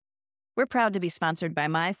We're proud to be sponsored by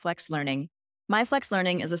MyFlexLearning.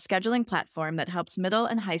 MyFlexLearning is a scheduling platform that helps middle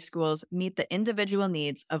and high schools meet the individual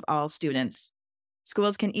needs of all students.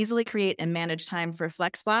 Schools can easily create and manage time for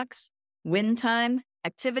flex blocks, win time,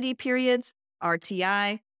 activity periods,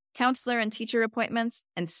 RTI, counselor and teacher appointments,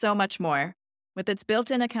 and so much more. With its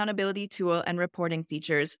built-in accountability tool and reporting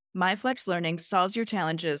features, MyFlexLearning solves your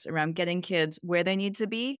challenges around getting kids where they need to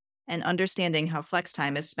be and understanding how flex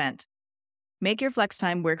time is spent. Make your flex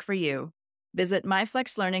time work for you. Visit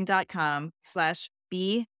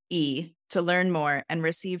myflexlearning.com/BE to learn more and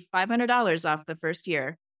receive $500 off the first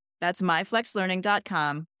year. That's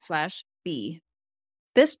myflexlearning.com/B.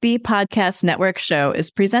 This B Podcast Network show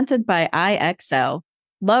is presented by IXL.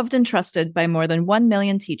 Loved and trusted by more than 1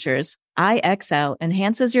 million teachers, IXL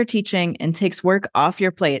enhances your teaching and takes work off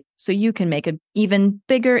your plate so you can make an even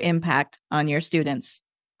bigger impact on your students.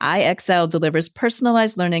 IXL delivers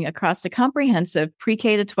personalized learning across a comprehensive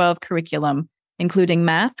pre-K to 12 curriculum, including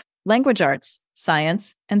math, language arts,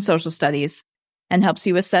 science, and social studies, and helps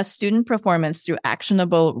you assess student performance through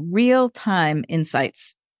actionable, real-time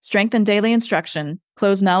insights. Strengthen daily instruction,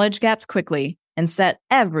 close knowledge gaps quickly, and set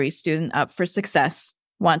every student up for success.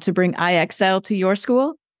 Want to bring IXL to your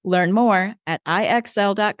school? Learn more at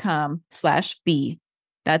ixl.com/B.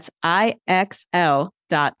 That's ixl.com/BE.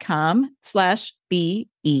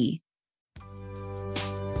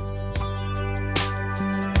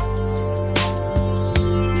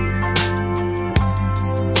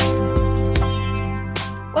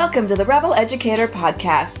 Welcome to the Rebel Educator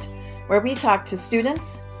Podcast, where we talk to students,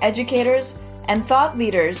 educators, and thought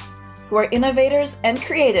leaders who are innovators and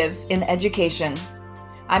creatives in education.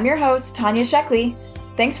 I'm your host, Tanya Sheckley.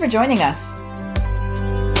 Thanks for joining us.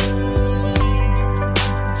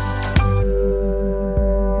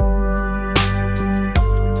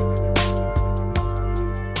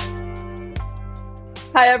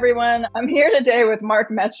 Hi, everyone. I'm here today with Mark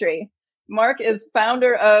Metry. Mark is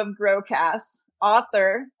founder of Growcast,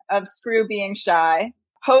 author of Screw Being Shy,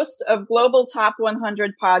 host of Global Top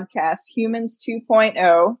 100 podcast Humans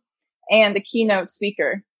 2.0, and a keynote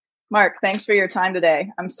speaker. Mark, thanks for your time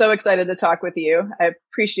today. I'm so excited to talk with you. I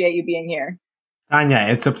appreciate you being here. Tanya,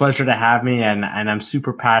 it's a pleasure to have me, and I'm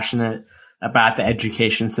super passionate about the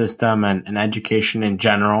education system and education in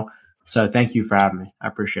general. So thank you for having me. I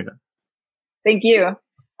appreciate it. Thank you.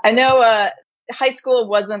 I know high school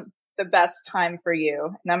wasn't the best time for you,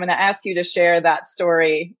 and I'm going to ask you to share that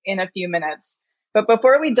story in a few minutes. But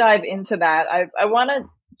before we dive into that, I want to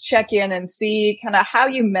check in and see kind of how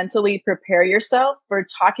you mentally prepare yourself for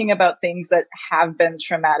talking about things that have been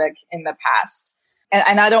traumatic in the past.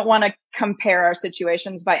 And I don't want to compare our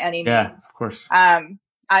situations by any means. Yeah, of course.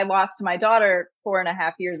 I lost my daughter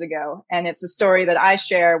 4.5 years ago, and it's a story that I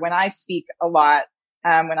share when I speak a lot.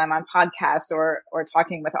 When I'm on podcasts or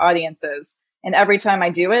talking with audiences. And every time I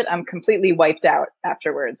do it, I'm completely wiped out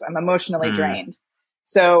afterwards. I'm emotionally drained.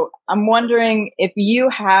 So I'm wondering if you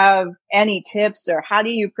have any tips, or how do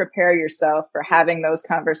you prepare yourself for having those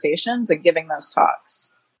conversations and giving those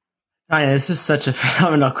talks? Tanya, this is such a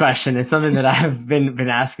phenomenal question. It's something that I've been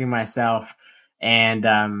asking myself. And,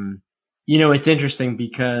 it's interesting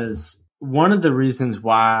because one of the reasons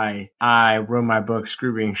why I wrote my book,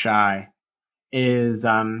 Screw Being Shy, is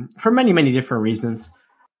for many, many different reasons.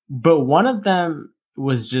 But one of them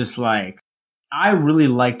was just like, I really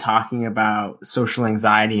like talking about social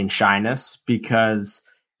anxiety and shyness because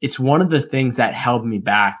it's one of the things that held me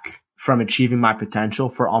back from achieving my potential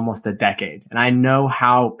for almost a decade. And I know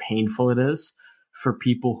how painful it is for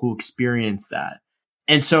people who experience that.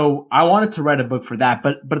 And so I wanted to write a book for that.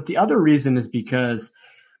 But the other reason is because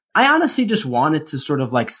I honestly just wanted to sort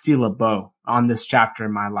of like seal a bow on this chapter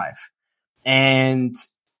in my life. And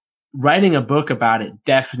writing a book about it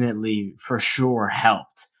definitely for sure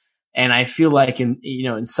helped. And I feel like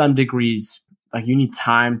in some degrees, like you need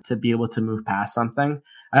time to be able to move past something.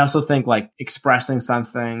 I also think like expressing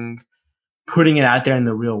something, putting it out there in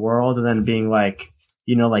the real world, and then being like,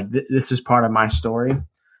 this is part of my story.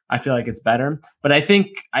 I feel like it's better. But I think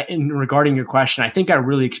regarding your question, I think I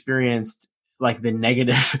really experienced like the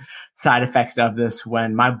negative side effects of this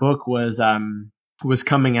when my book was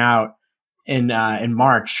coming out in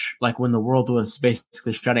March, like when the world was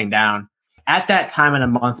basically shutting down. At that time and a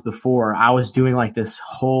month before, I was doing like this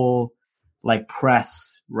whole like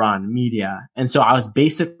press run media. And so I was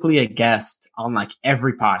basically a guest on like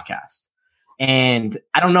every podcast. And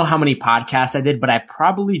I don't know how many podcasts I did, but I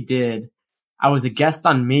was a guest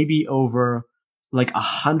on maybe over like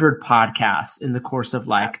 100 podcasts in the course of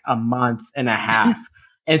like a month and a half.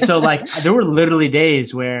 And so like there were literally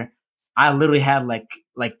days where I literally had like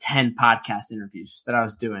 10 podcast interviews that I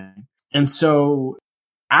was doing. And so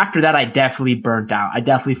after that, I definitely burnt out. I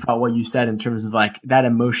definitely felt what you said in terms of like that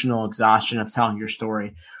emotional exhaustion of telling your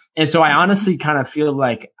story. And so I honestly kind of feel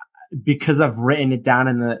like because I've written it down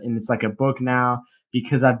and it's like a book now,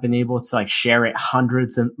 because I've been able to like share it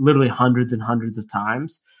literally hundreds and hundreds of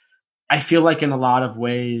times, I feel like in a lot of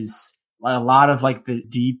ways, a lot of like the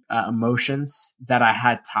deep emotions that I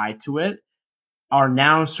had tied to it are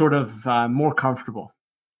now sort of more comfortable.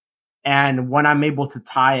 And when I'm able to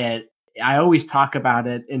tie it, I always talk about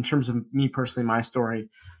it in terms of me personally, my story,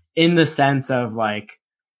 in the sense of like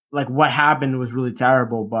what happened was really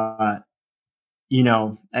terrible, but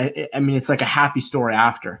I mean, it's like a happy story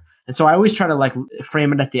after. And so I always try to like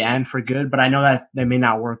frame it at the end for good, but I know that may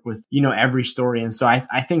not work with, every story. And so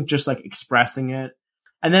I think just like expressing it.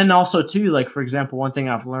 And then also too, like, for example, one thing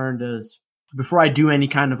I've learned is before I do any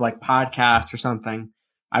kind of like podcast or something,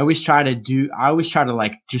 I always try to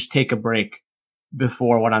like just take a break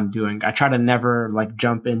before what I'm doing. I try to never like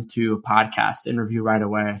jump into a podcast interview right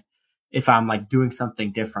away if I'm like doing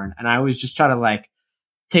something different. And I always just try to like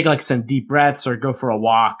take like some deep breaths or go for a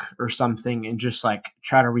walk or something and just like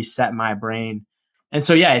try to reset my brain. And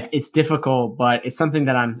so, yeah, it's difficult, but it's something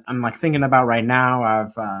that I'm like thinking about right now.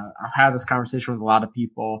 I've had this conversation with a lot of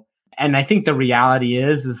people. And I think the reality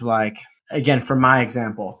is like, again, for my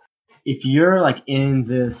example, if you're like in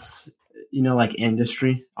this, like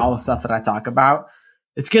industry, all the stuff that I talk about,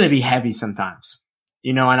 it's going to be heavy sometimes,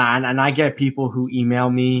 and I get people who email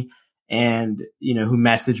me and, who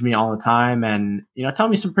message me all the time and, tell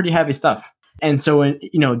me some pretty heavy stuff. And so,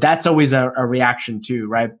 that's always a reaction too,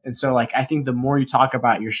 right? And so like, I think the more you talk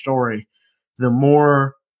about your story, the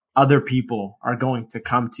more other people are going to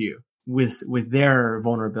come to you with their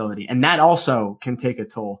vulnerability. And that also can take a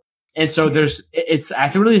toll. And so I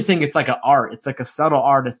really think it's like an art. It's like a subtle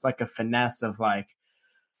art. It's like a finesse of like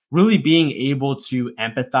really being able to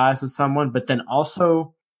empathize with someone, but then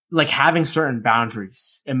also like having certain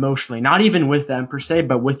boundaries emotionally, not even with them per se,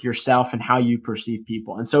 but with yourself and how you perceive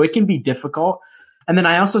people. And so it can be difficult. And then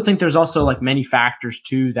I also think there's also like many factors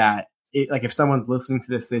too that like if someone's listening to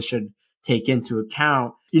this, they should take into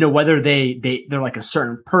account, whether they're like a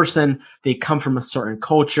certain person, they come from a certain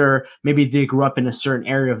culture, maybe they grew up in a certain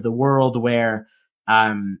area of the world where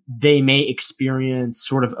they may experience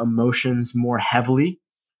sort of emotions more heavily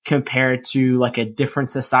compared to like a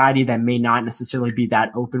different society that may not necessarily be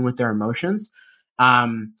that open with their emotions.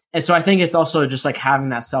 And so I think it's also just like having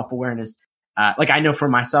that self-awareness. Like I know for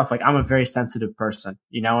myself, like I'm a very sensitive person,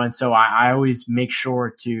 and so I always make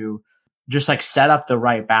sure to just like set up the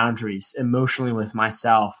right boundaries emotionally with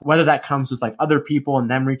myself, whether that comes with like other people and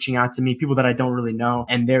them reaching out to me, people that I don't really know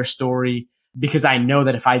and their story, because I know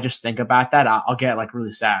that if I just think about that, I'll get like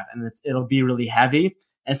really sad and it'll be really heavy.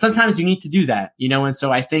 And sometimes you need to do that, and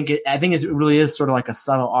so I think it really is sort of like a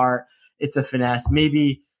subtle art. It's a finesse.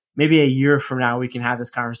 Maybe a year from now we can have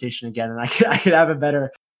this conversation again and I could have a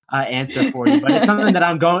better answer for you, but it's something that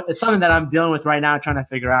I'm dealing with right now, trying to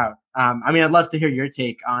figure out. I mean, I'd love to hear your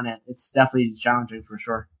take on it. It's definitely challenging for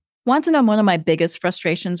sure. Want to know one of my biggest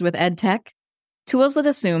frustrations with ed tech? Tools that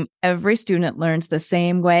assume every student learns the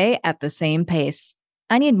same way at the same pace.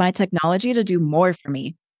 I need my technology to do more for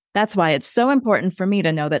me. That's why it's so important for me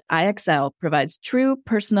to know that IXL provides true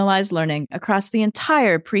personalized learning across the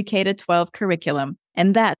entire pre-K to 12 curriculum,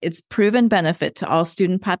 and that its proven benefit to all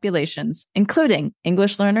student populations, including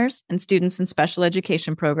English learners and students in special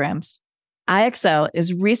education programs. IXL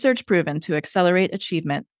is research proven to accelerate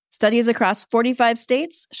achievement. Studies across 45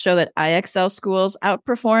 states show that IXL schools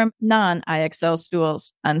outperform non-IXL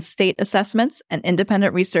schools on state assessments, and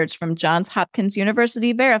independent research from Johns Hopkins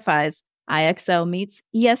University verifies IXL meets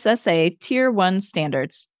ESSA Tier 1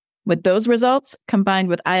 standards. With those results, combined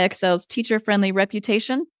with IXL's teacher-friendly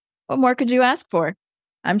reputation, what more could you ask for?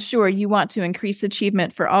 I'm sure you want to increase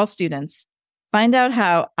achievement for all students. Find out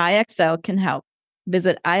how IXL can help.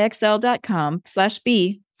 Visit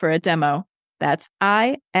IXL.com/B for a demo. That's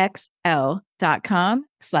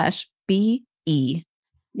IXL.com/BE.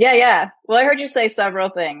 Yeah. Well, I heard you say several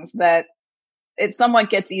things that it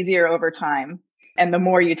somewhat gets easier over time. And the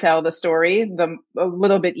more you tell the story, a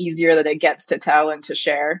little bit easier that it gets to tell and to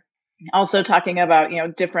share. Also talking about,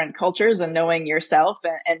 different cultures and knowing yourself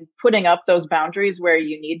and putting up those boundaries where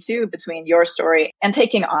you need to between your story and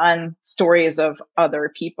taking on stories of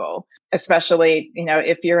other people. Especially,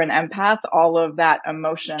 if you're an empath, all of that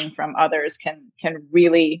emotion from others can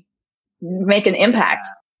really make an impact.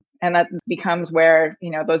 And that becomes where,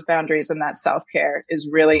 those boundaries and that self-care is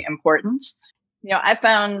really important. I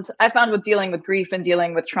found with dealing with grief and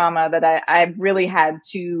dealing with trauma that I really had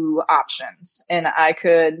two options, and I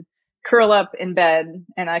could curl up in bed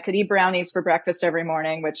and I could eat brownies for breakfast every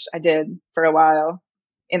morning, which I did for a while.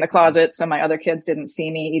 in the closet so my other kids didn't see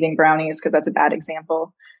me eating brownies, because that's a bad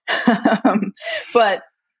example. But,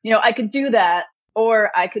 I could do that,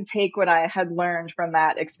 or I could take what I had learned from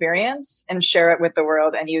that experience and share it with the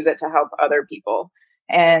world and use it to help other people.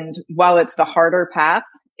 And while it's the harder path,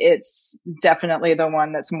 it's definitely the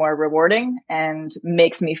one that's more rewarding and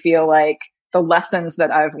makes me feel like the lessons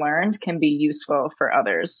that I've learned can be useful for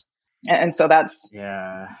others. And so that's,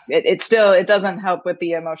 it doesn't help with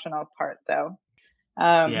the emotional part though.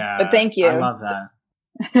 But thank you. I love that.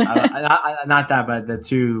 Not that, but the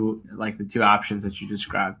two options that you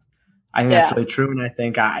described. I think that's really true. And I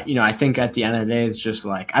think I think at the end of the day, it's just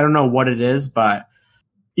like, I don't know what it is, but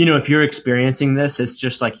if you're experiencing this, it's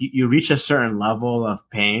just like you reach a certain level of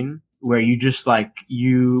pain where you just like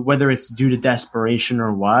whether it's due to desperation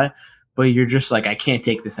or what, but you're just like, I can't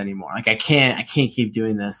take this anymore. Like I can't keep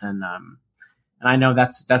doing this. And I know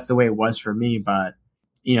that's the way it was for me, but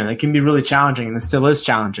it can be really challenging, and it still is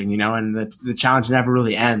challenging, and the challenge never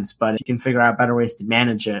really ends. But if you can figure out better ways to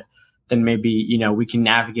manage it, then maybe, we can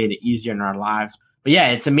navigate it easier in our lives. But yeah,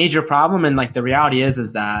 it's a major problem. And like the reality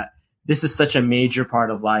is that this is such a major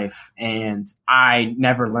part of life. And I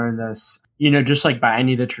never learned this, just like by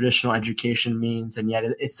any of the traditional education means. And yet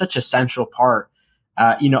it's such a central part,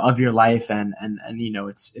 of your life. And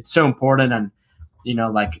it's so important. And,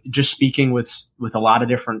 like just speaking with a lot of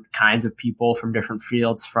different kinds of people from different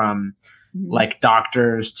fields, from like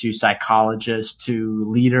doctors to psychologists to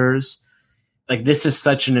leaders, like this is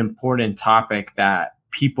such an important topic that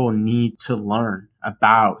people need to learn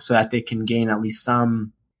about so that they can gain at least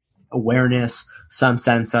some awareness, some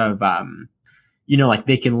sense of, like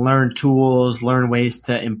they can learn tools, learn ways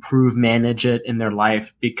to improve, manage it in their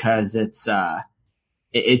life, because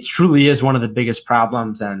it truly is one of the biggest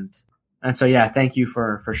problems. And so, yeah, thank you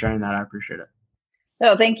for sharing that. I appreciate it.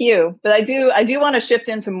 No, thank you. But I do want to shift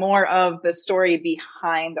into more of the story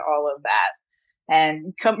behind all of that.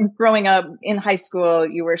 And growing up in high school,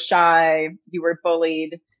 you were shy, you were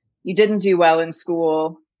bullied, you didn't do well in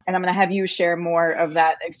school. And I'm going to have you share more of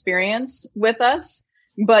that experience with us.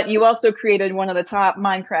 But you also created one of the top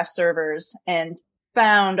Minecraft servers and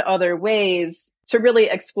found other ways to really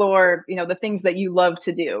explore, the things that you love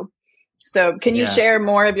to do. So can you share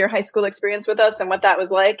more of your high school experience with us and what that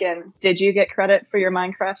was like? And did you get credit for your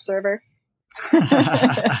Minecraft server?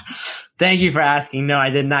 Thank you for asking. No,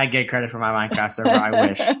 I did not get credit for my Minecraft server. I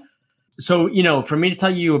wish. So, for me to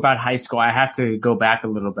tell you about high school, I have to go back a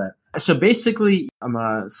little bit. So basically, I'm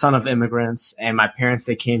a son of immigrants, and my parents,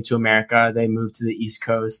 they came to America. They moved to the East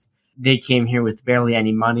Coast. They came here with barely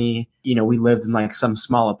any money. We lived in like some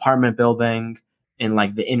small apartment building in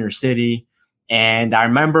like the inner city. And I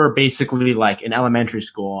remember basically like in elementary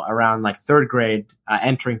school around like third grade,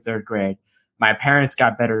 entering third grade, my parents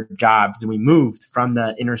got better jobs and we moved from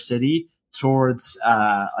the inner city towards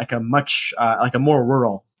like a more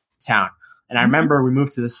rural town. And I remember we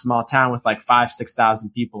moved to this small town with like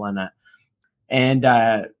 5,000-6,000 people in it. And,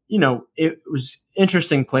 it was an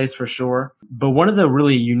interesting place for sure. But one of the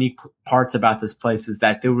really unique parts about this place is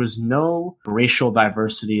that there was no racial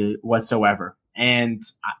diversity whatsoever. And,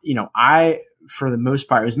 for the most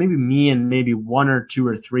part, it was maybe me and maybe one or two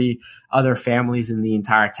or three other families in the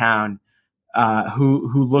entire town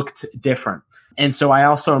who looked different. And so I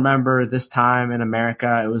also remember this time in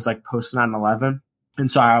America, it was like post 9/11. And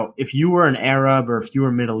so if you were an Arab or if you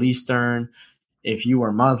were Middle Eastern, if you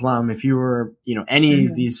were Muslim, if you were, any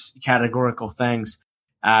of these categorical things,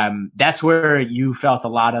 that's where you felt a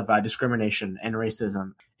lot of discrimination and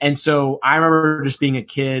racism. And so I remember just being a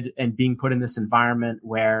kid and being put in this environment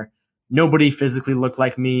where nobody physically looked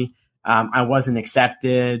like me. I wasn't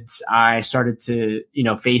accepted. I started to,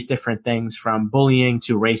 face different things from bullying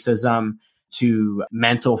to racism to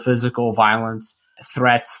mental, physical violence,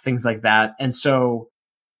 threats, things like that. And so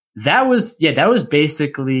that was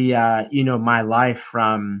basically, my life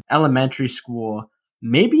from elementary school,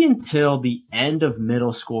 maybe until the end of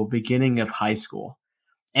middle school, beginning of high school.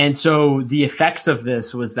 And so the effects of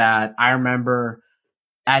this was that I remember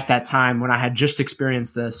at that time when I had just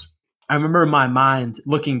experienced this, I remember my mind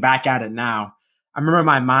looking back at it now. I remember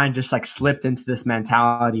my mind just like slipped into this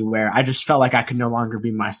mentality where I just felt like I could no longer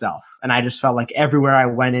be myself. And I just felt like everywhere I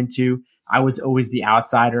went into, I was always the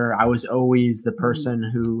outsider. I was always the person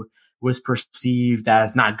who was perceived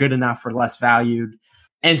as not good enough or less valued.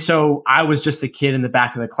 And so I was just a kid in the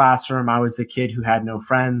back of the classroom. I was the kid who had no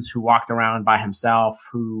friends, who walked around by himself,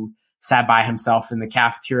 who sat by himself in the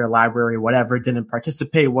cafeteria, library, whatever, didn't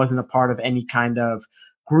participate, wasn't a part of any kind of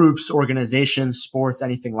groups, organizations, sports,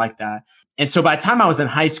 anything like that. And so by the time I was in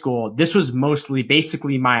high school, this was mostly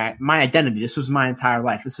basically my identity. This was my entire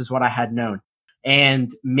life. This is what I had known. And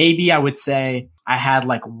maybe I would say I had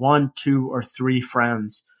like 1, 2, or 3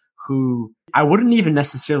 friends who I wouldn't even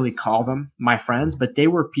necessarily call them my friends, but they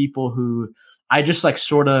were people who I just like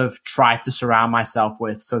sort of tried to surround myself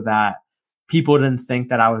with so that people didn't think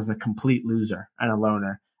that I was a complete loser and a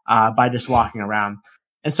loner by just walking around.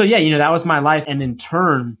 And so, yeah, that was my life. And in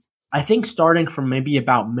turn, I think starting from maybe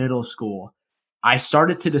about middle school, I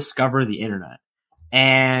started to discover the internet.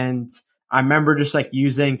 And I remember just like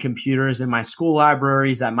using computers in my school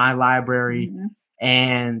libraries, at my library. Mm-hmm.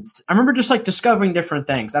 And I remember just like discovering different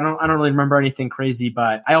things. I don't really remember anything crazy,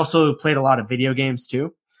 but I also played a lot of video games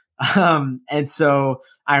too. And so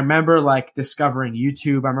I remember like discovering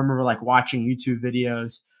YouTube. I remember like watching YouTube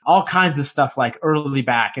videos, all kinds of stuff like early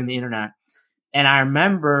back in the internet. And I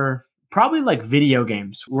remember probably like video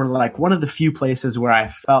games were like one of the few places where I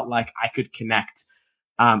felt like I could connect.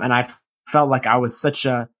 And I felt like I was such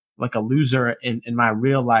a loser in my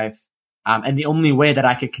real life. And the only way that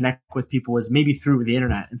I could connect with people was maybe through the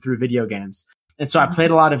internet and through video games. And so I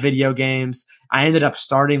played a lot of video games. I ended up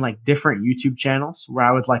starting like different YouTube channels where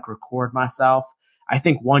I would like record myself. I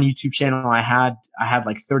think one YouTube channel I had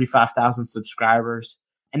like 35,000 subscribers.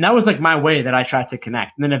 And that was like my way that I tried to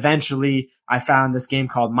connect. And then eventually I found this game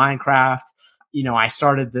called Minecraft. I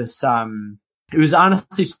started this, it was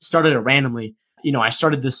honestly started randomly. I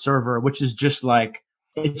started this server, which is just like,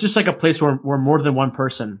 it's just like a place where more than one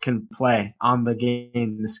person can play on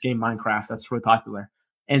this game Minecraft. That's really popular.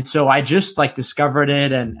 And so I just like discovered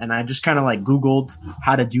it and I just kind of like Googled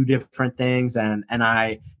how to do different things and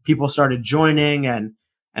people started joining and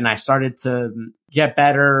I started to get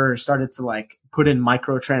better, started to like put in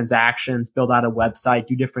microtransactions, build out a website,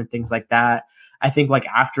 do different things like that. I think like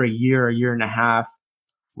after a year and a half,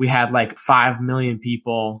 we had like 5 million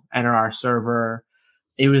people enter our server.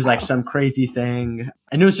 It was like some crazy thing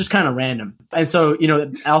and it was just kind of random. And so,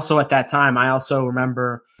 also at that time, I also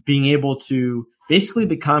remember being able to basically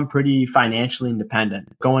become pretty financially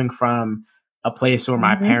independent, going from a place where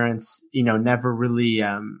my parents, never really,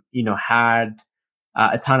 had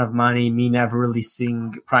a ton of money, me never really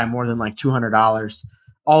seeing probably more than like $200,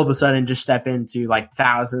 all of a sudden just step into like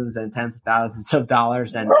thousands and tens of thousands of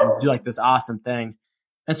dollars and do like this awesome thing.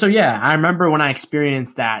 And so, yeah, I remember when I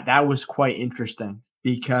experienced that was quite interesting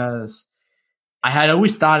because I had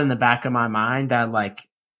always thought in the back of my mind that like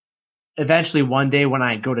eventually one day when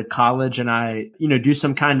I go to college and I, do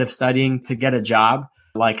some kind of studying to get a job,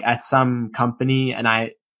 like at some company and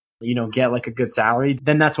I, get like a good salary,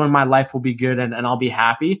 then that's when my life will be good and I'll be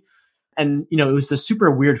happy. And, it was a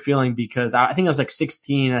super weird feeling because I think I was like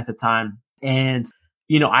 16 at the time. And,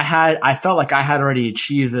 I felt like I had already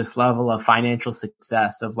achieved this level of financial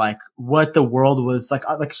success of like what the world was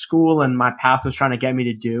like school and my path was trying to get me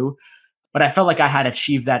to do. But I felt like I had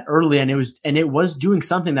achieved that early and it was doing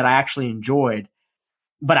something that I actually enjoyed.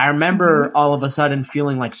 But I remember all of a sudden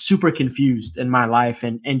feeling like super confused in my life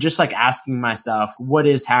and just like asking myself, what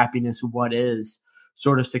is happiness? What is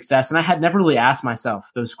sort of success? And I had never really asked myself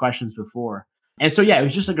those questions before. And so, yeah, it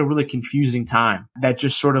was just like a really confusing time that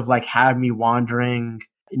just sort of like had me wandering,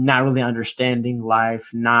 not really understanding life,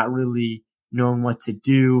 not really knowing what to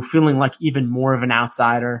do, feeling like even more of an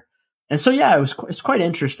outsider. And so, yeah, it's quite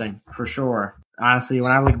interesting for sure. Honestly,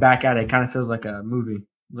 when I look back at it, it kind of feels like a movie,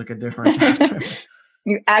 like a different chapter.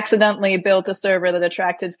 You accidentally built a server that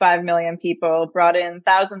attracted 5 million people, brought in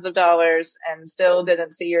thousands of dollars, and still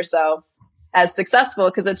didn't see yourself as successful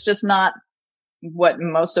because it's just not what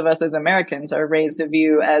most of us as Americans are raised to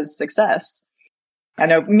view as success. I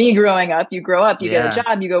know me growing up, you grow up, you get a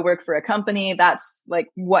job, you go work for a company. That's like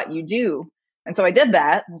what you do. And so I did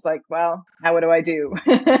that. I was like, well, what do I do?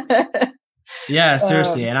 Yeah,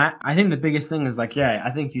 seriously. And I think the biggest thing is like, yeah, I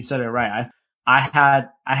think you said it right. I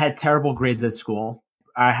had terrible grades at school.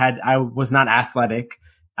 I was not athletic.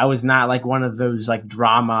 I was not like one of those like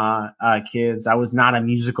drama kids. I was not a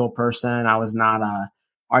musical person. I was not a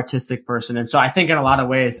artistic person. And so I think in a lot of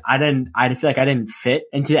ways, I feel like I didn't fit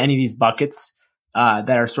into any of these buckets that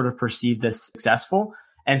are sort of perceived as successful.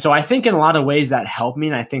 And so I think in a lot of ways that helped me.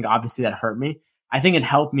 And I think obviously that hurt me. I think it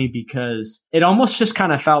helped me because it almost just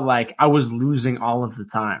kind of felt like I was losing all of the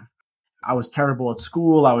time. I was terrible at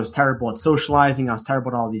school. I was terrible at socializing. I was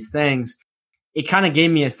terrible at all these things. It kind of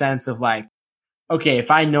gave me a sense of like, okay,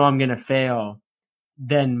 if I know I'm going to fail,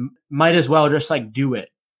 then might as well just like do it.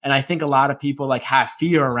 And I think a lot of people like have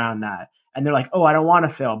fear around that. And they're like, oh, I don't want to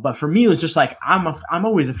fail. But for me, it was just like, I'm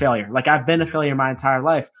always a failure. Like I've been a failure my entire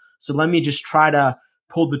life. So let me just try to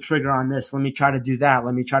pull the trigger on this. Let me try to do that.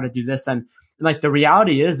 Let me try to do this. And like the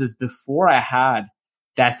reality is before I had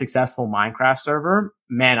that successful Minecraft server,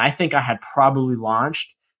 man, I think I had probably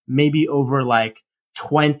launched maybe over like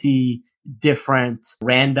 20 different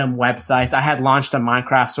random websites. I had launched a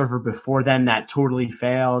Minecraft server before then that totally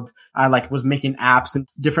failed. I was making apps and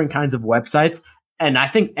different kinds of websites. And I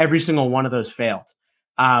think every single one of those failed.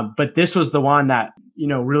 But this was the one that,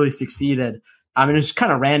 really succeeded. I mean, it's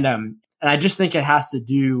kind of random. And I just think it has to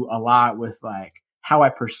do a lot with how I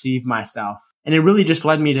perceive myself. And it really just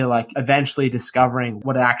led me to eventually discovering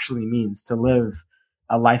what it actually means to live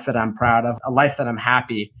a life that I'm proud of, a life that I'm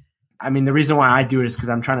happy. I mean, the reason why I do it is because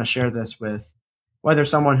I'm trying to share this with whether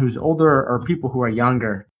someone who's older or people who are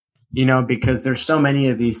younger, because there's so many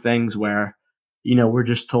of these things where, we're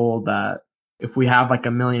just told that if we have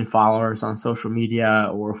 1 million followers on social media,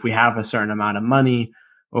 or if we have a certain amount of money,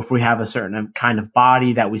 or if we have a certain kind of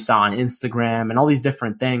body that we saw on Instagram and all these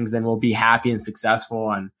different things, then we'll be happy and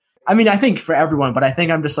successful. And I mean, I think for everyone, but I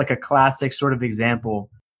think I'm just a classic sort of example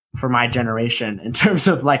for my generation in terms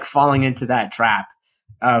of falling into that trap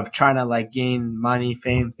of trying to gain money,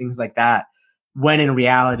 fame, things like that. When in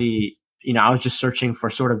reality, I was just searching for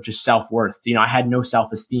sort of just self-worth. I had no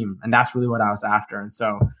self-esteem, and that's really what I was after. And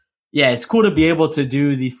so, yeah, it's cool to be able to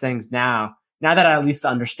do these things now that I at least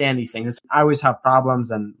understand these things. I always have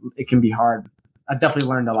problems and it can be hard. I've definitely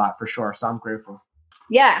learned a lot for sure. So I'm grateful.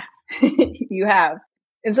 Yeah, you have.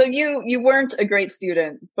 And so you weren't a great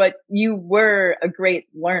student, but you were a great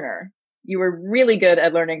learner. You were really good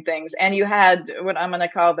at learning things, and you had what I'm going to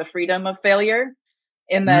call the freedom of failure,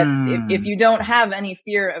 in that if you don't have any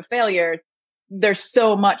fear of failure, there's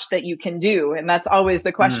so much that you can do. And that's always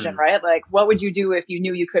the question, right? What would you do if you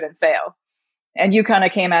knew you couldn't fail? And you kind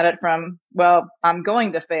of came at it from, well, I'm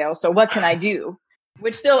going to fail, so what can I do?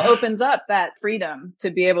 Which still opens up that freedom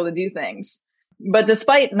to be able to do things. But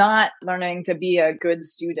despite not learning to be a good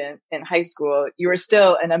student in high school, you were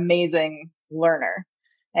still an amazing learner.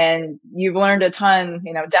 And you've learned a ton,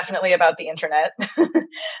 definitely about the internet,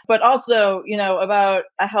 but also, about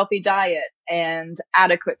a healthy diet and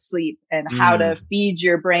adequate sleep and how to feed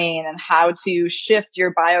your brain and how to shift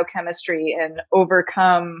your biochemistry and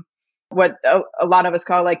overcome what a lot of us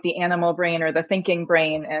call the animal brain or the thinking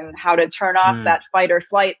brain, and how to turn off that fight or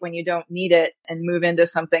flight when you don't need it and move into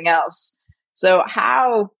something else. So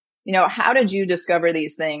how did you discover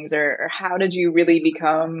these things, or how did you really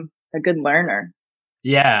become a good learner?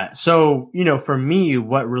 Yeah. So, for me,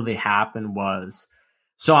 what really happened was,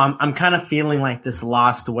 so I'm kind of feeling like this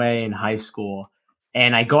lost way in high school,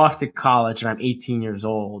 and I go off to college and I'm 18 years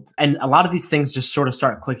old. And a lot of these things just sort of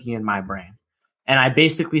start clicking in my brain. And I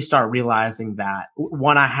basically start realizing that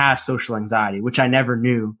one, I have social anxiety, which I never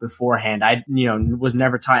knew beforehand. I, was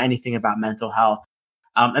never taught anything about mental health.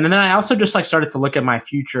 And then I also just started to look at my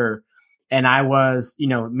future, and I was,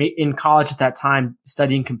 in college at that time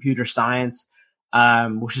studying computer science,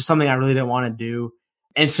 which is something I really didn't want to do.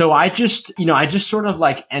 And so I just sort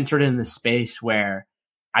of entered in the space where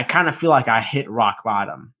I kind of feel like I hit rock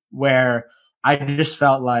bottom, where I just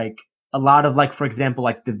felt like a lot of for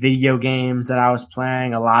example, the video games that I was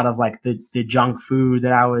playing, a lot of the junk food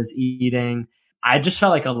that I was eating, I just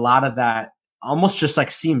felt like a lot of that almost just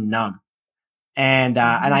seemed numb. And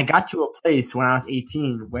I got to a place when I was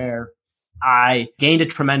 18 where I gained a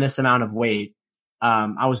tremendous amount of weight.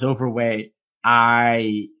 I was overweight.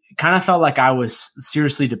 I kind of felt like I was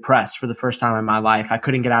seriously depressed for the first time in my life. I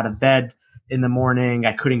couldn't get out of bed in the morning.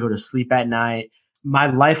 I couldn't go to sleep at night. My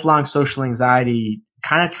lifelong social anxiety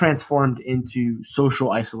kind of transformed into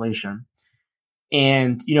social isolation.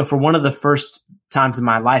 And, for one of the first times in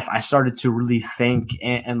my life, I started to really think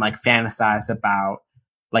and fantasize about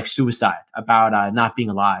suicide, about not being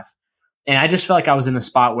alive. And I just felt like I was in a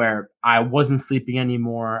spot where I wasn't sleeping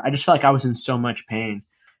anymore. I just felt like I was in so much pain.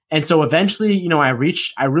 And so eventually,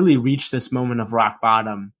 I really reached this moment of rock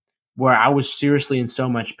bottom where I was seriously in so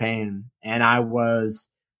much pain, and I was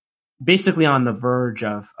basically on the verge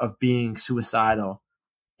of being suicidal,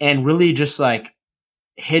 and really just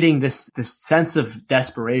hitting this sense of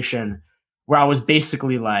desperation where I was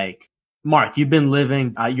basically like, Mark, you've been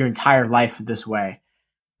living your entire life this way,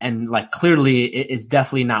 and clearly it's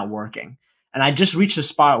definitely not working. And I just reached a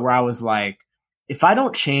spot where I was like, if I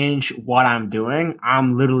don't change what I'm doing,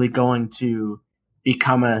 I'm literally going to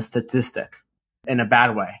become a statistic in a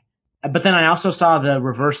bad way. But then I also saw the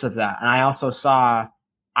reverse of that. And I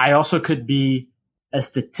also could be a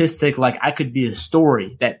statistic. I could be a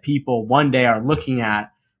story that people one day are looking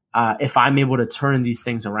at if I'm able to turn these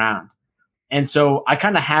things around. And so I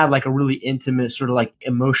kind of had a really intimate sort of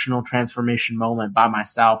emotional transformation moment by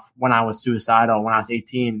myself when I was suicidal, when I was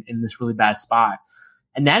 18, in this really bad spot.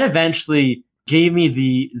 And that eventually gave me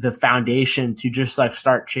the foundation to just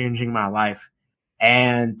start changing my life.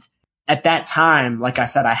 And at that time, like I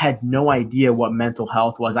said, I had no idea what mental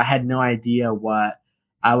health was. I had no idea what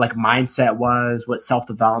like mindset was, what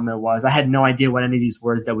self-development was. I had no idea what any of these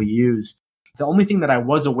words that we use. The only thing that I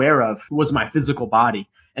was aware of was my physical body.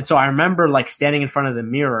 And so I remember like standing in front of the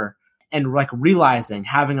mirror and like realizing,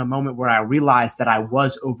 having a moment where I realized that I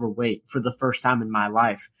was overweight for the first time in my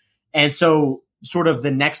life. And so sort of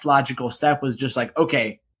the next logical step was just like,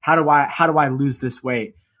 okay, how do I lose this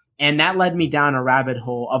weight? And that led me down a rabbit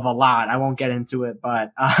hole of a lot. I won't get into it,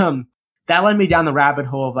 but that led me down the rabbit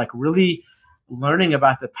hole of like really learning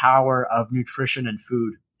about the power of nutrition and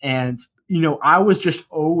food. And, I was just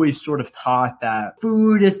always sort of taught that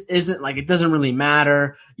food isn't like, it doesn't really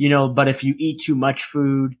matter, but if you eat too much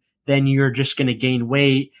food, then you're just going to gain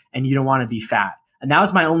weight and you don't want to be fat. And that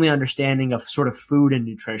was my only understanding of sort of food and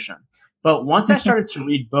nutrition. But once I started to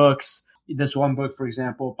read books, this one book, for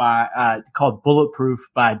example, called Bulletproof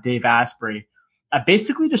by Dave Asprey, I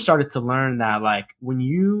basically just started to learn that like when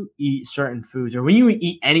you eat certain foods or when you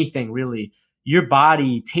eat anything really, your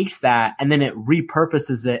body takes that and then it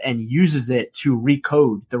repurposes it and uses it to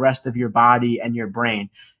recode the rest of your body and your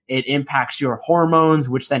brain. It impacts your hormones,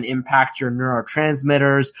 which then impact your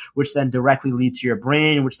neurotransmitters, which then directly lead to your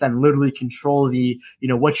brain, which then literally control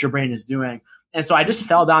what your brain is doing. And so I just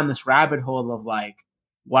fell down this rabbit hole of like,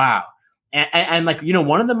 wow. And like,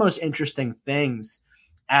 one of the most interesting things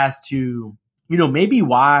as to, maybe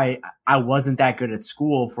why I wasn't that good at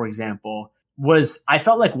school, for example, was I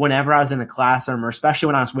felt like whenever I was in a classroom, or especially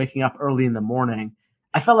when I was waking up early in the morning,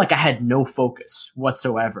 I felt like I had no focus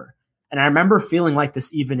whatsoever. And I remember feeling like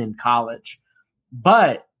this even in college.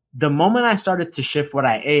 But the moment I started to shift what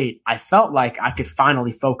I ate, I felt like I could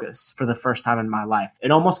finally focus for the first time in my life.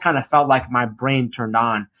 It almost kind of felt like my brain turned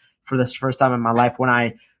on for this first time in my life when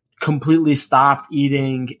I completely stopped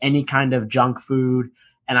eating any kind of junk food.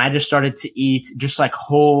 And I just started to eat just like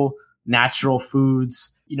whole natural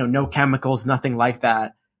foods, no chemicals, nothing like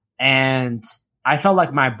that. And I felt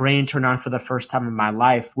like my brain turned on for the first time in my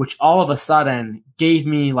life, which all of a sudden gave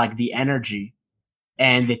me like the energy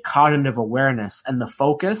and the cognitive awareness and the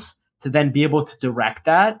focus to then be able to direct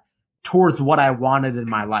that towards what I wanted in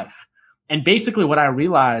my life. And basically what I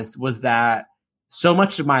realized was that so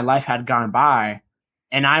much of my life had gone by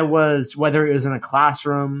and I was, whether it was in a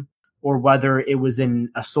classroom or whether it was in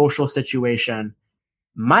a social situation,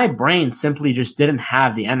 my brain simply just didn't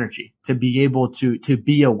have the energy to be able to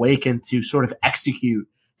be awake and to sort of execute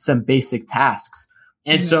some basic tasks.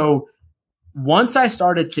 And so once I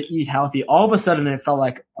started to eat healthy, all of a sudden it felt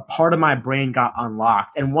like a part of my brain got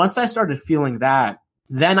unlocked. And once I started feeling that,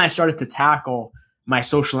 then I started to tackle my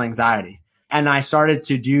social anxiety. And I started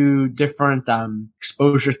to do different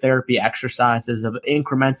exposure therapy exercises of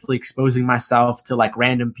incrementally exposing myself to like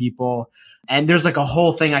random people. And there's like a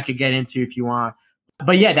whole thing I could get into if you want.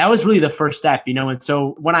 But yeah, that was really the first step, And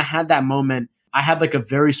so when I had that moment, I had like a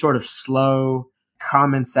very sort of slow,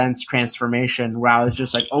 common sense transformation where I was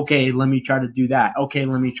just like, okay, let me try to do that. Okay,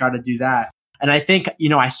 let me try to do that. And I think,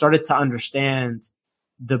 I started to understand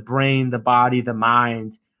the brain, the body, the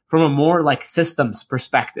mind from a more like systems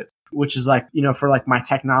perspective, which is like, for like my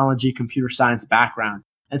technology, computer science background.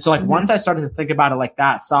 And so like once I started to think about it like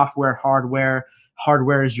that, software,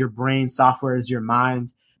 hardware is your brain, software is your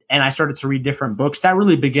mind. And I started to read different books that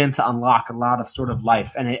really began to unlock a lot of sort of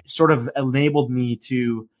life. And it sort of enabled me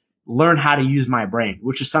to learn how to use my brain,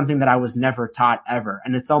 which is something that I was never taught ever.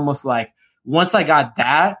 And it's almost like once I got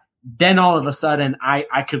that, then all of a sudden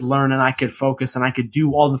I could learn and I could focus and I could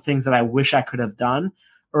do all the things that I wish I could have done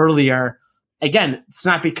earlier. Again, it's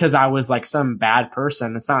not because I was like some bad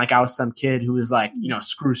person. It's not like I was some kid who was like,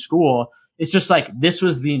 screw school. It's just like this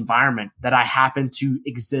was the environment that I happened to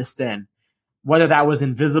exist in, whether that was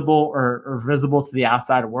invisible or visible to the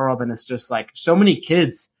outside world. And it's just like so many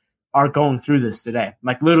kids are going through this today,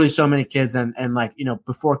 like literally so many kids. And like,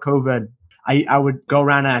 before COVID, I would go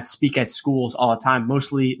around and I'd speak at schools all the time,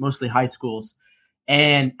 mostly high schools.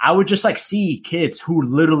 And I would just like see kids who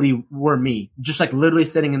literally were me, just like literally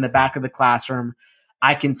sitting in the back of the classroom.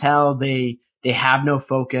 I can tell they have no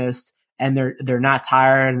focus and they're not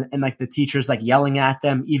tired. And like the teacher's like yelling at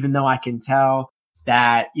them, even though I can tell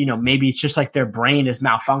that, maybe it's just like their brain is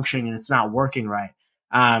malfunctioning and it's not working right.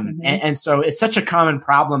 And so it's such a common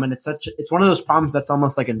problem and it's one of those problems that's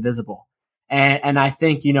almost like invisible. And I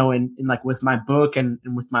think, in like with my book and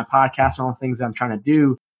with my podcast and all the things that I'm trying to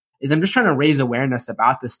do is I'm just trying to raise awareness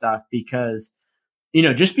about this stuff because,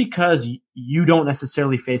 just because you don't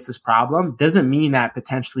necessarily face this problem doesn't mean that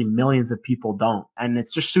potentially millions of people don't. And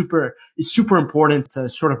it's just super important to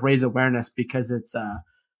sort of raise awareness because it's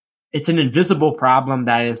an invisible problem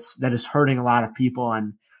that is hurting a lot of people.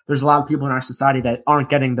 And there's a lot of people in our society that aren't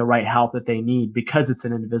getting the right help that they need because it's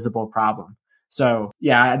an invisible problem. So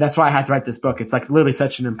yeah, that's why I had to write this book. It's like literally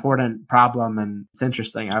such an important problem, and it's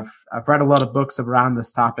interesting. I've read a lot of books around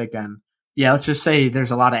this topic, and yeah, let's just say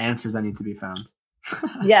there's a lot of answers that need to be found.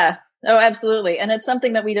 Yeah. Oh, absolutely. And it's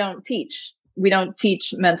something that we don't teach. We don't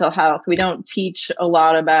teach mental health. We don't teach a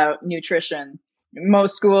lot about nutrition.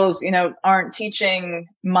 Most schools, aren't teaching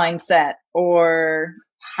mindset or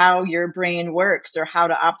how your brain works or how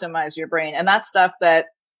to optimize your brain. And that's stuff that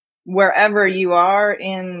wherever you are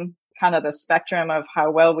in kind of the spectrum of how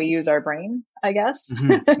well we use our brain, I guess.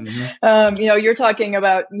 You're talking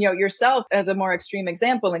about, yourself as a more extreme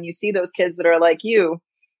example, and you see those kids that are like you,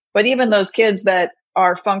 but even those kids that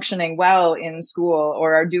are functioning well in school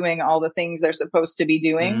or are doing all the things they're supposed to be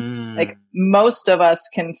doing, like most of us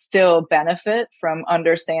can still benefit from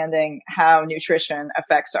understanding how nutrition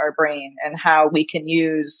affects our brain and how we can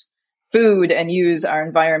use food and use our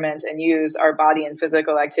environment and use our body and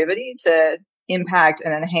physical activity to impact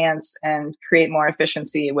and enhance and create more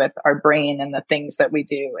efficiency with our brain and the things that we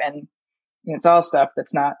do. And it's all stuff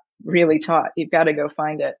that's not really taught. You've got to go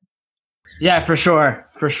find it. Yeah, for sure.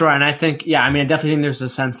 And I think, I definitely think there's a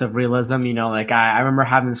sense of realism, like I remember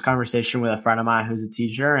having this conversation with a friend of mine who's a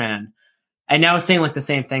teacher, and now was saying like the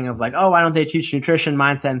same thing of like, oh, why don't they teach nutrition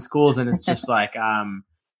mindset in schools? And it's just like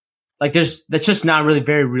that's just not really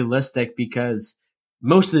very realistic, because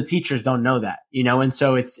most of the teachers don't know that, and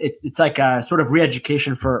so it's like a sort of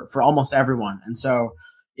re-education for almost everyone. And so,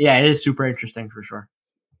 yeah, it is super interesting for sure.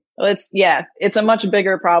 Well, it's a much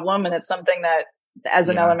bigger problem. And it's something that as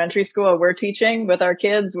an elementary school, we're teaching with our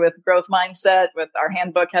kids with growth mindset, with our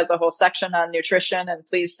handbook has a whole section on nutrition, and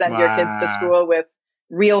please send your kids to school with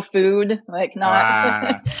real food, like not,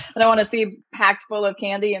 I don't want to see packed full of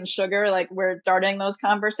candy and sugar. Like we're starting those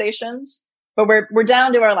conversations, but we're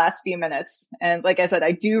down to our last few minutes. And like I said,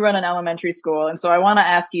 I do run an elementary school. And so I want to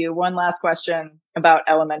ask you one last question about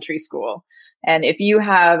elementary school. And if you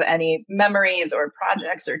have any memories or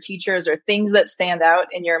projects or teachers or things that stand out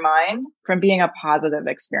in your mind from being a positive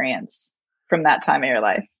experience from that time of your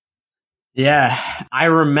life. Yeah, I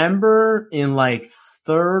remember in like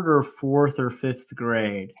third or fourth or fifth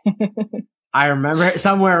grade. I remember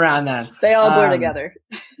somewhere around then. They all blur together.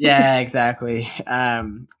 Yeah, exactly. A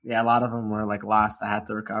lot of them were like lost. I had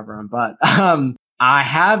to recover them. But I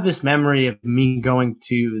have this memory of me going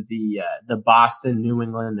to the Boston New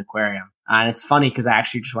England Aquarium. And it's funny because I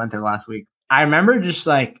actually just went there last week. I remember just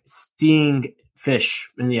like seeing fish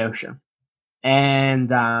in the ocean. And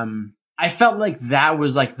I felt like that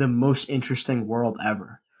was like the most interesting world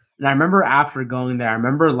ever. And I remember after going there, I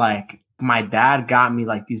remember like my dad got me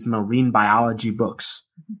like these marine biology books.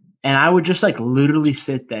 And I would just like literally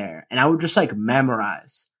sit there and I would just like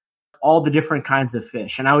memorize all the different kinds of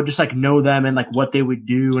fish. And I would just like know them and like what they would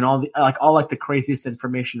do and all the craziest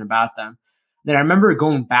information about them. Then I remember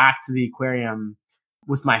going back to the aquarium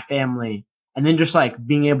with my family and then just like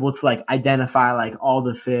being able to like identify like all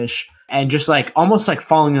the fish and just like almost like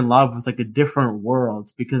falling in love with like a different world,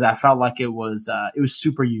 because I felt like it was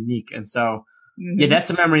super unique. And so, yeah,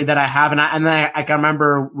 that's a memory that I have. And I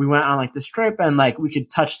remember we went on like this trip and like we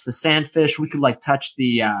could touch the sandfish. We could like touch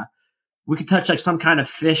like some kind of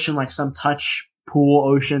fish in like some touch pool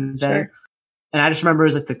ocean thing. Sure. And I just remember it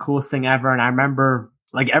was like the coolest thing ever. And I remember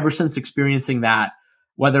like ever since experiencing that,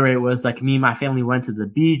 whether it was like me and my family went to the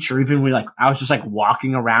beach or even I was just like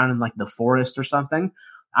walking around in like the forest or something,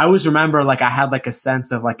 I always remember like I had like a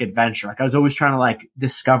sense of like adventure. Like I was always trying to like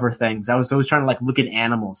discover things. I was always trying to like look at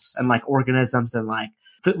animals and like organisms and like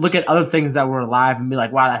look at other things that were alive and be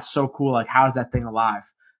like, wow, that's so cool. Like, how is that thing alive?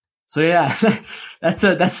 So yeah, that's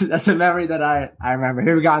a memory that I remember.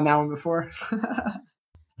 Have we gotten that one before?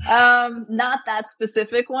 Not that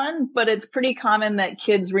specific one, but it's pretty common that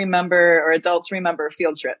kids remember or adults remember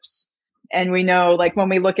field trips. And we know like when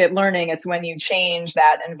we look at learning, it's when you change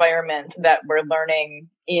that environment that we're learning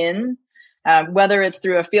in, whether it's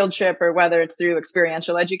through a field trip or whether it's through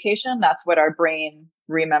experiential education, that's what our brain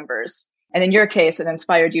remembers. And in your case, it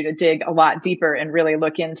inspired you to dig a lot deeper and really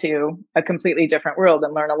look into a completely different world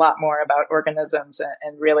and learn a lot more about organisms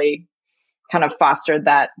and really kind of fostered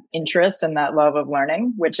that interest and that love of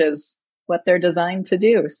learning, which is what they're designed to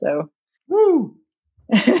do. So, woo!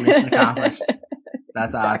 Mission accomplished.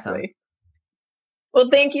 That's awesome. Well,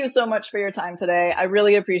 thank you so much for your time today. I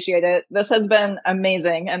really appreciate it. This has been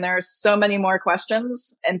amazing. And there are so many more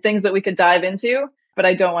questions and things that we could dive into, but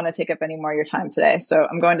I don't want to take up any more of your time today. So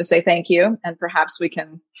I'm going to say thank you. And perhaps we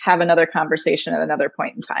can have another conversation at another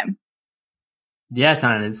point in time. Yeah,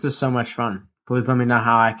 Tanya, this was so much fun. Please let me know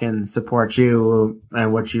how I can support you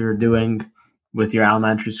and what you're doing with your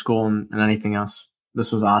elementary school and anything else.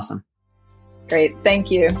 This was awesome. Great.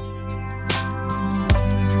 Thank you.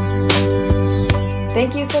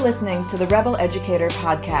 Thank you for listening to the Rebel Educator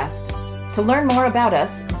podcast. To learn more about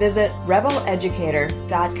us, visit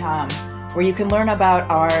rebeleducator.com, where you can learn about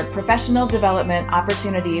our professional development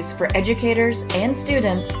opportunities for educators and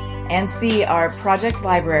students and see our project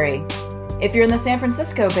library. If you're in the San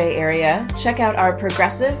Francisco Bay Area, check out our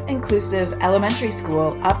progressive, inclusive elementary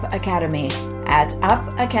school, Up Academy, at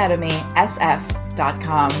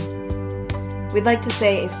upacademysf.com. We'd like to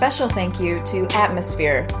say a special thank you to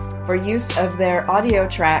Atmosphere for use of their audio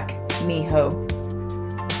track, Miho.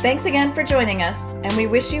 Thanks again for joining us, and we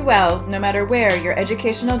wish you well no matter where your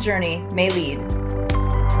educational journey may lead.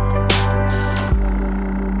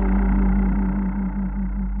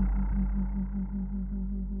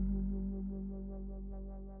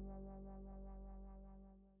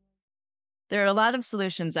 There are a lot of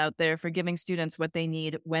solutions out there for giving students what they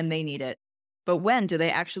need when they need it. But when do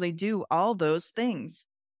they actually do all those things?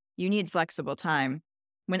 You need flexible time.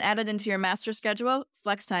 When added into your master schedule,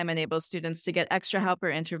 flex time enables students to get extra help or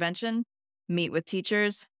intervention, meet with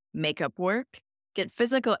teachers, make up work, get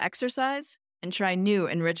physical exercise, and try new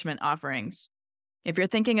enrichment offerings. If you're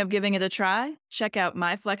thinking of giving it a try, check out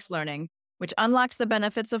My Flex Learning, which unlocks the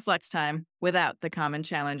benefits of flex time without the common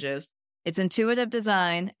challenges. Its intuitive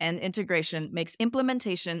design and integration makes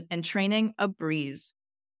implementation and training a breeze.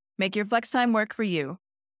 Make your flex time work for you.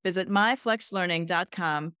 Visit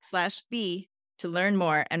myflexlearning.com/B to learn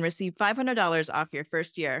more and receive $500 off your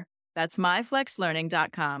first year. That's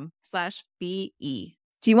myflexlearning.com/BE.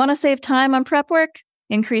 Do you want to save time on prep work?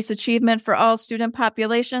 Increase achievement for all student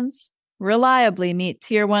populations? Reliably meet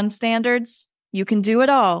Tier 1 standards? You can do it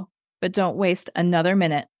all, but don't waste another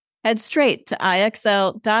minute. Head straight to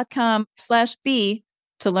ixl.com/B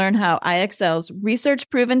to learn how IXL's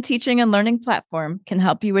research-proven teaching and learning platform can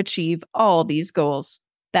help you achieve all these goals.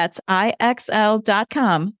 That's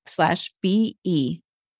ixl.com/BE.